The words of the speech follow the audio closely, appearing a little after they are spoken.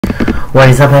What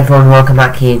is up everyone, welcome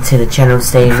back here to the channel.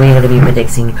 Today we're going to be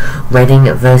predicting Reading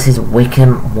versus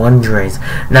Wycombe Wanderers.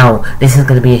 Now, this is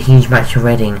going to be a huge match for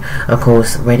Reading. Of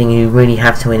course, Reading you really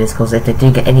have to win this, because if they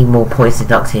do get any more points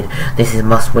deducted, this is a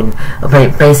must win.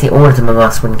 Basically all of them are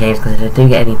must win games, because if they do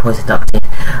get any points deducted,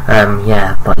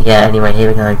 anyway, here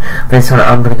we go. For this one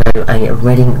I'm going to go a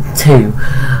Reading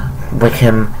 2,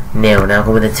 Wycombe 0. Now, I'm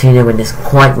going with a 2-0 win. This is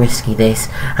quite risky, this.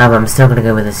 However, I'm still going to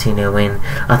go with a 2-0 win.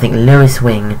 I think Lewis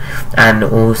Wing and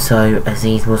also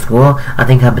Aziz will score. I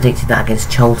think I predicted that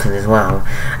against Charlton as well.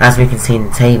 As we can see in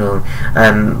the table,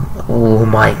 oh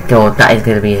my god, that is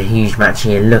going to be a huge match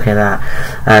here. Look at that.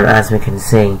 As we can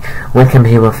see, Wycombe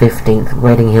who are 15th,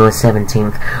 Reading who are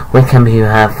 17th, Wycombe who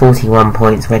have 41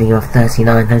 points, Reading who have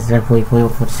 39, 39, 44,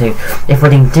 42. If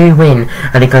Reading do win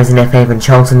and it goes in their favour, and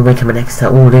Charlton, Wycombe and Exeter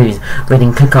all lose,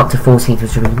 Reading could go up to 14th,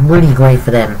 which would be really great for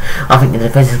them. I think the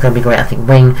defence is going to be great. I think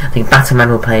Batterman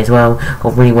will play as well. I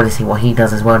really want to see what he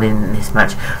does as well in this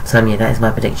match. So yeah, that is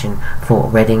my prediction for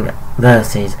Reading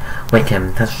versus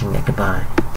Wycombe. Touching it. Goodbye.